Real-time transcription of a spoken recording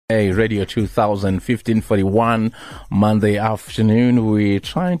Radio 2015-41 Monday afternoon. We're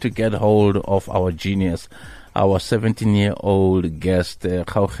trying to get hold of our genius, our 17-year-old guest,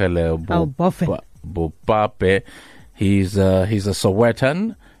 Kgaugelo Bopape. He's a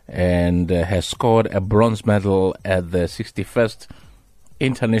Sowetan and has scored a bronze medal at the 61st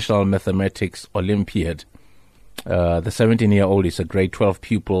International Mathematics Olympiad. The 17-year-old is a grade 12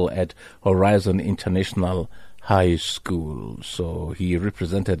 pupil at Horizon International High School. So he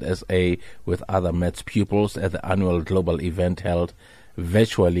represented SA with other maths pupils at the annual global event held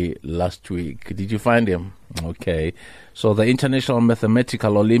virtually last week. Did you find him? Okay. So the International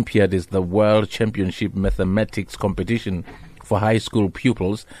Mathematical Olympiad is the world championship mathematics competition for high school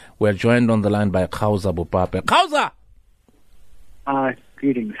pupils. We're joined on the line by Kgaugelo Bopape. Kgaugelo!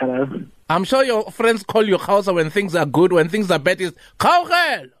 Greetings. Hello. I'm sure your friends call you Kgaugelo when things are good. When things are bad, it's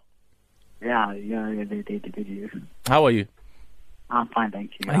Kgaugelo! Yeah, they do. How are you? I'm fine,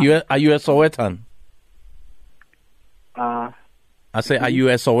 thank you. Are you a Sowetan? I say, are you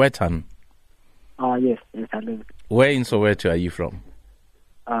a Sowetan? Yes, I live. Where in Soweto are you from?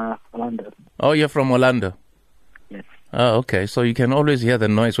 Orlando. Oh, you're from Orlando? Yes. Oh, okay. So you can always hear the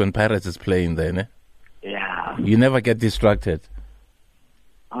noise when Pirates is playing there, ne? Yeah. You never get distracted?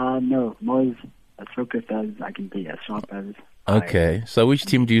 No. More as focused as I can be, as sharp as Okay. So which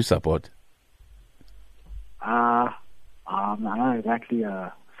team do you support? I'm not exactly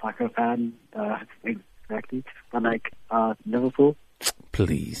a soccer fan, exactly, but like Liverpool.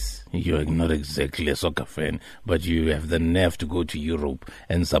 Please, you're not exactly a soccer fan, but you have the nerve to go to Europe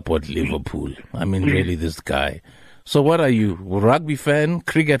and support Liverpool. I mean, really, this guy. So what are you? Rugby fan?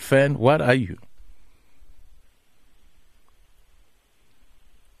 Cricket fan? What are you?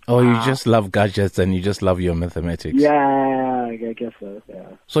 Oh, you just love gadgets and you just love your mathematics. Yeah, I guess so. Yeah.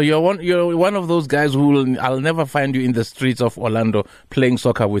 So you're one of those guys I'll never find you in the streets of Orlando playing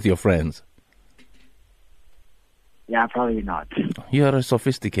soccer with your friends. Yeah, probably not. You're a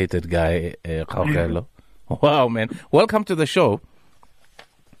sophisticated guy, Kgaugelo. Wow, man! Welcome to the show.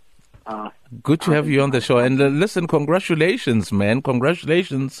 Good to have you on the show. And listen, congratulations, man!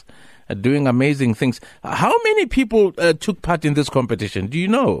 Congratulations. Doing amazing things. How many people took part in this competition? Do you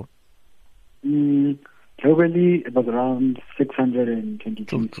know? Globally, it was around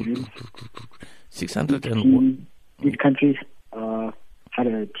 622 students. 601. Each country had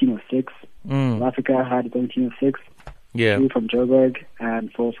a team of 6. South Africa had its own team of 6. Yeah. 2 from Joburg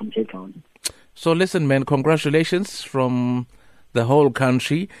and 4 from Cape Town. So listen, man, congratulations from the whole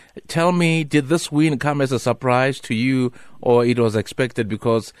country. Tell me, did this win come as a surprise to you, or it was expected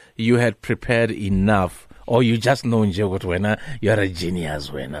because you had prepared enough, or you just know you're a genius,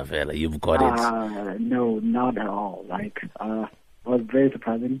 fella, you've got it? No, not at all. Like, it was very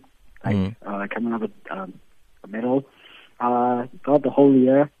surprising. Like, coming up with a medal. Throughout the whole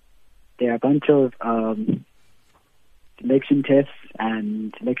year, there are a bunch of selection tests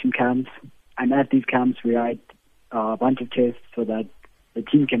and selection camps, and at these camps we write a bunch of tests so that the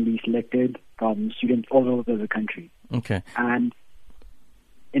team can be selected from students all over the country. Okay. And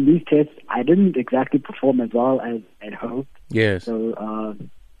in these tests, I didn't exactly perform as well as I'd hoped. Yes. So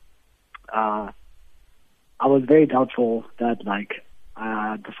I was very doubtful that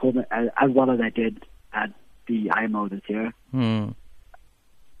perform as well as I did at the IMO this year.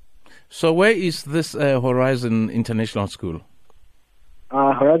 So where is this Horizon International School?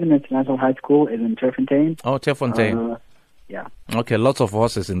 Horizon International High School is in Terfontein. Oh, Terfontein. Yeah. Okay, lots of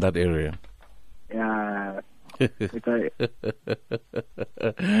horses in that area. Yeah.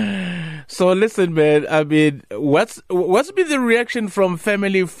 So listen, man. I mean, what's been the reaction from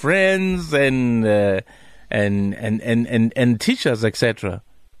family, friends, and teachers, etc.?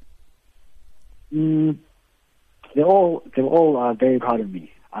 They're all very proud of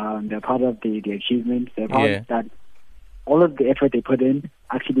me. They're proud of the achievements. They're proud that all of the effort they put in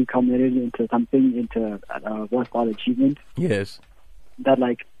actually culminated into a worthwhile achievement. Yes. That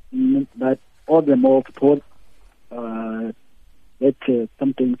all the moral support led to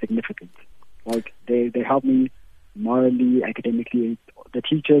something significant. Like they helped me morally, academically, the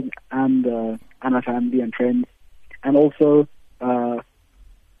teachers and my family and friends, and also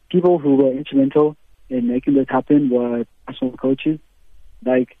people who were instrumental in making this happen were national coaches.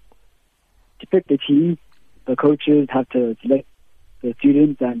 Like, to pick the team, the coaches have to select the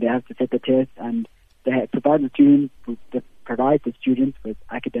students and they have to set the test, and they provide the students with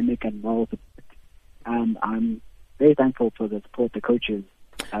academic and moral support. And I'm very thankful for the support the coaches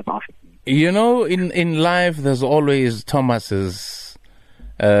have offered me. You know, in life, there's always Thomases,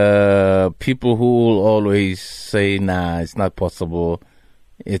 people who will always say, nah, it's not possible,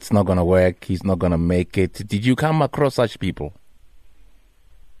 it's not going to work, he's not going to make it. Did you come across such people?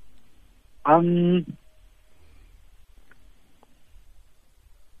 Not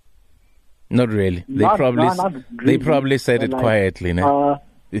really. They probably said it quietly, no?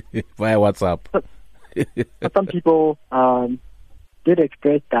 Via WhatsApp. But some people did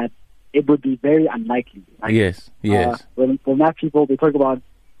express that it would be very unlikely. Like, yes. When math people, they talk about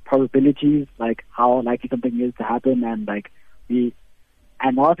probabilities, like how likely something is to happen, and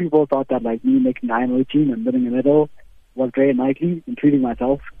and a lot of people thought that like me making the IMO team and winning a medal was very unlikely, including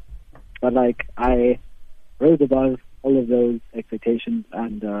myself. But like I rose above all of those expectations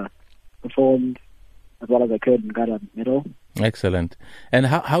and performed as well as I could and got a medal. Excellent. And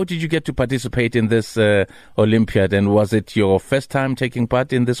how did you get to participate in this Olympiad? And was it your first time taking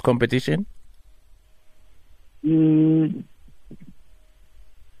part in this competition? It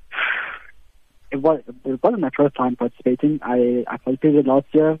wasn't my first time participating. I participated last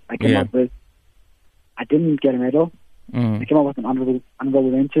year. I didn't get a medal. I came up with an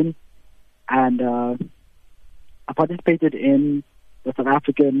honorable mention. And I participated in the South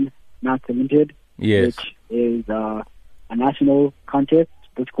African Maths Olympiad, which is a national contest.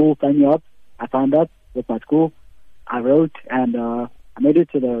 The school signed me up. I signed up with my school. I wrote and I made it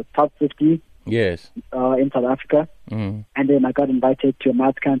to the top 50 in South Africa. And then I got invited to a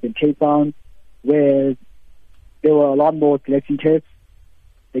maths camp in Cape Town where there were a lot more selection tests.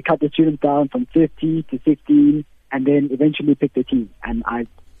 They cut the students down from 50 to 16 and then eventually picked a team. And I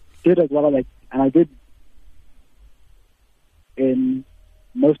did as well as I did in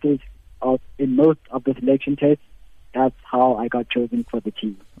most of the selection tests. That's how I got chosen for the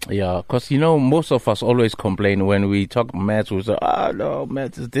team. Yeah, because, most of us always complain when we talk maths. We say, oh, no,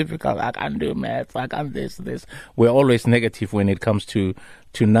 maths is difficult. I can't do maths. I can't this. We're always negative when it comes to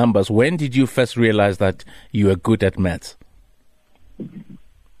numbers. When did you first realize that you were good at maths?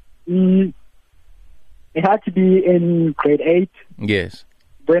 It had to be in grade 8. Yes.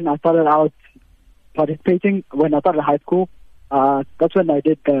 When I started out participating, when I started high school, that's when I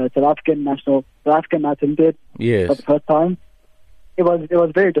did the South African Maths Olympiad for the first time. It was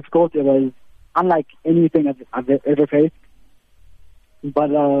very difficult. It was unlike anything I've ever faced.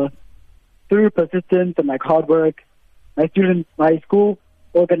 But through persistence and hard work, my school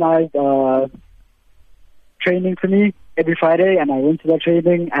organized training for me every Friday, and I went to that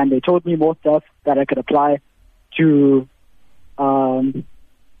training, and they told me more stuff that I could apply to the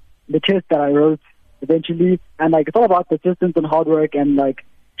test that I wrote eventually. And it's all about persistence and hard work and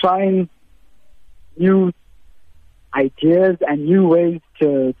trying new ideas and new ways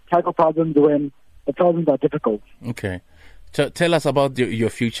to tackle problems when the problems are difficult. Okay. So tell us about your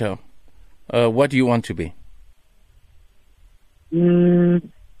future. What do you want to be?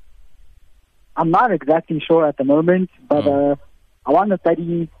 I'm not exactly sure at the moment, but I want to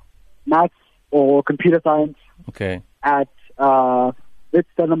study maths or computer science at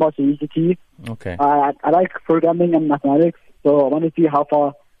Stellenbosch University. Okay. I like programming and mathematics, so I want to see how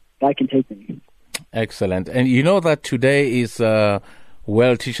far that can take me. Excellent. And you know that today is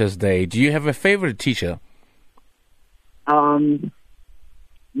World Teachers Day. Do you have a favorite teacher?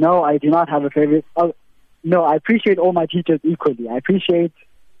 No, I do not have a favorite. No, I appreciate all my teachers equally. I appreciate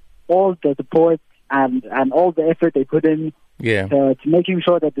all the support and all the effort they put in to making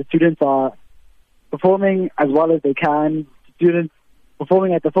sure that the students are performing as well as they can, students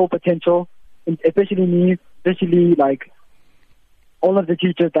performing at the full potential, especially me, especially all of the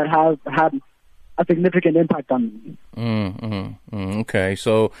teachers that have had a significant impact on me. Okay,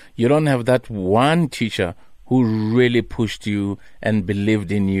 so you don't have that one teacher who really pushed you and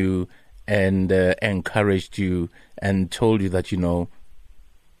believed in you and encouraged you and told you that,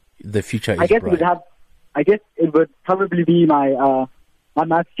 the future is bright. I guess it would probably be my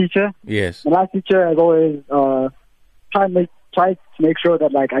math teacher. Yes. My math teacher has always tried to make sure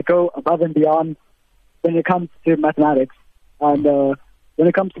that I go above and beyond when it comes to mathematics and when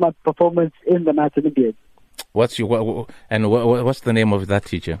it comes to my performance in the Maths Olympiad. What's the name of that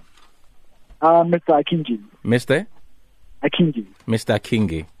teacher? Mr. Akinji. Mr. Akinji. Mr.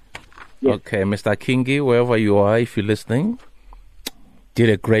 Akinji. Yes. Okay, Mr. Akinji, wherever you are, if you're listening, did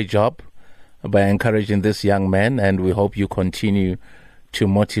a great job by encouraging this young man, and we hope you continue to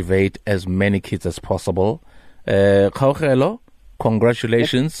motivate as many kids as possible. Kgaugelo,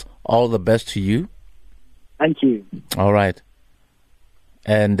 congratulations. All the best to you. Thank you. All right.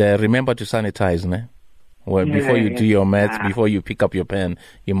 And remember to sanitize, ne? Well, before you do your maths, before you pick up your pen,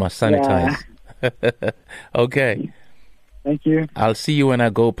 you must sanitize. Okay. Thank you. I'll see you when I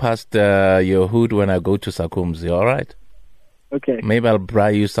go past your hood when I go to Sakumzi, all right? Okay. Maybe I'll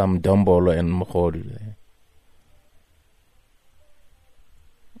buy you some dombolo and mokhodu.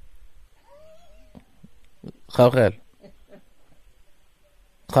 Kgaugelo.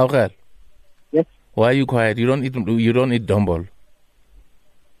 Why are you quiet? You don't eat dombolo.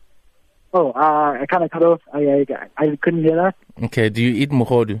 Oh, I kind of cut off. I couldn't hear that. Okay. Do you eat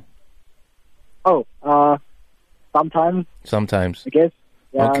mogodu? Oh, sometimes. Sometimes. I guess.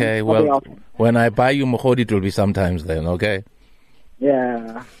 Yeah, okay. Well, when I buy you mogodu, it will be sometimes then. Okay.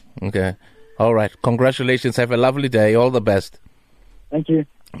 Yeah. Okay. All right. Congratulations. Have a lovely day. All the best. Thank you.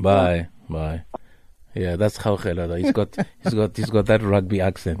 Bye. Bye. Yeah, that's Kgaugelo though. He's got that rugby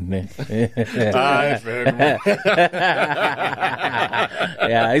accent. Ne?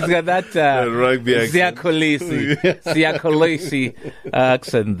 Yeah, he's got that rugby accent. Siyakolisi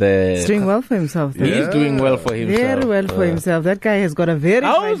accent there. He's doing well for himself. Though. He's doing well for himself. Very well for himself. That guy has got a very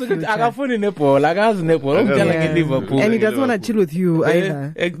bright future. And he doesn't want to chill with you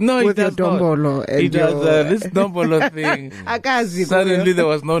either. No, he with does your dombolo. He does this dombolo thing. Suddenly there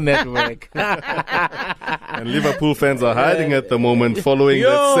was no network. And Liverpool fans are hiding at the moment following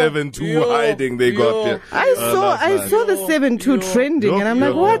that 7-2 hiding they got there. I saw the 7-2 trending and I'm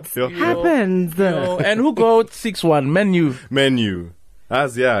like, what happened? And who got 6-1? Menu.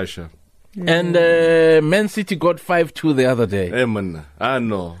 As Asha. And Man City got 5-2 the other day. I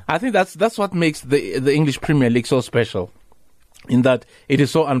know. I think that's what makes the English Premier League so special. In that it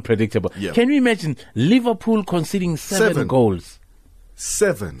is so unpredictable. Yeah. Can you imagine Liverpool conceding 7 goals?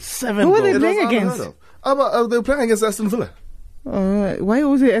 7. Who are they playing against? They were playing against Aston Villa. Why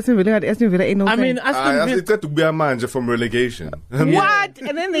was it Aston Villa? Aston Villa ain't no. I mean, Aston Villa. It's got to be a manager from relegation. What?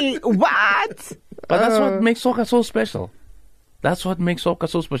 And then they what? But that's what makes soccer so special. That's what makes soccer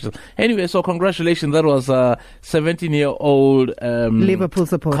so special. Anyway, so congratulations. That was a 17-year-old Liverpool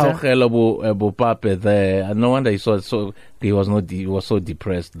supporter, Kgaugelo Bopape there. No wonder he was so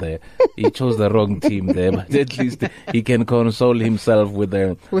depressed there. He chose the wrong team there, but at least he can console himself with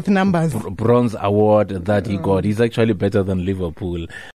numbers. Bronze award that he got. He's actually better than Liverpool.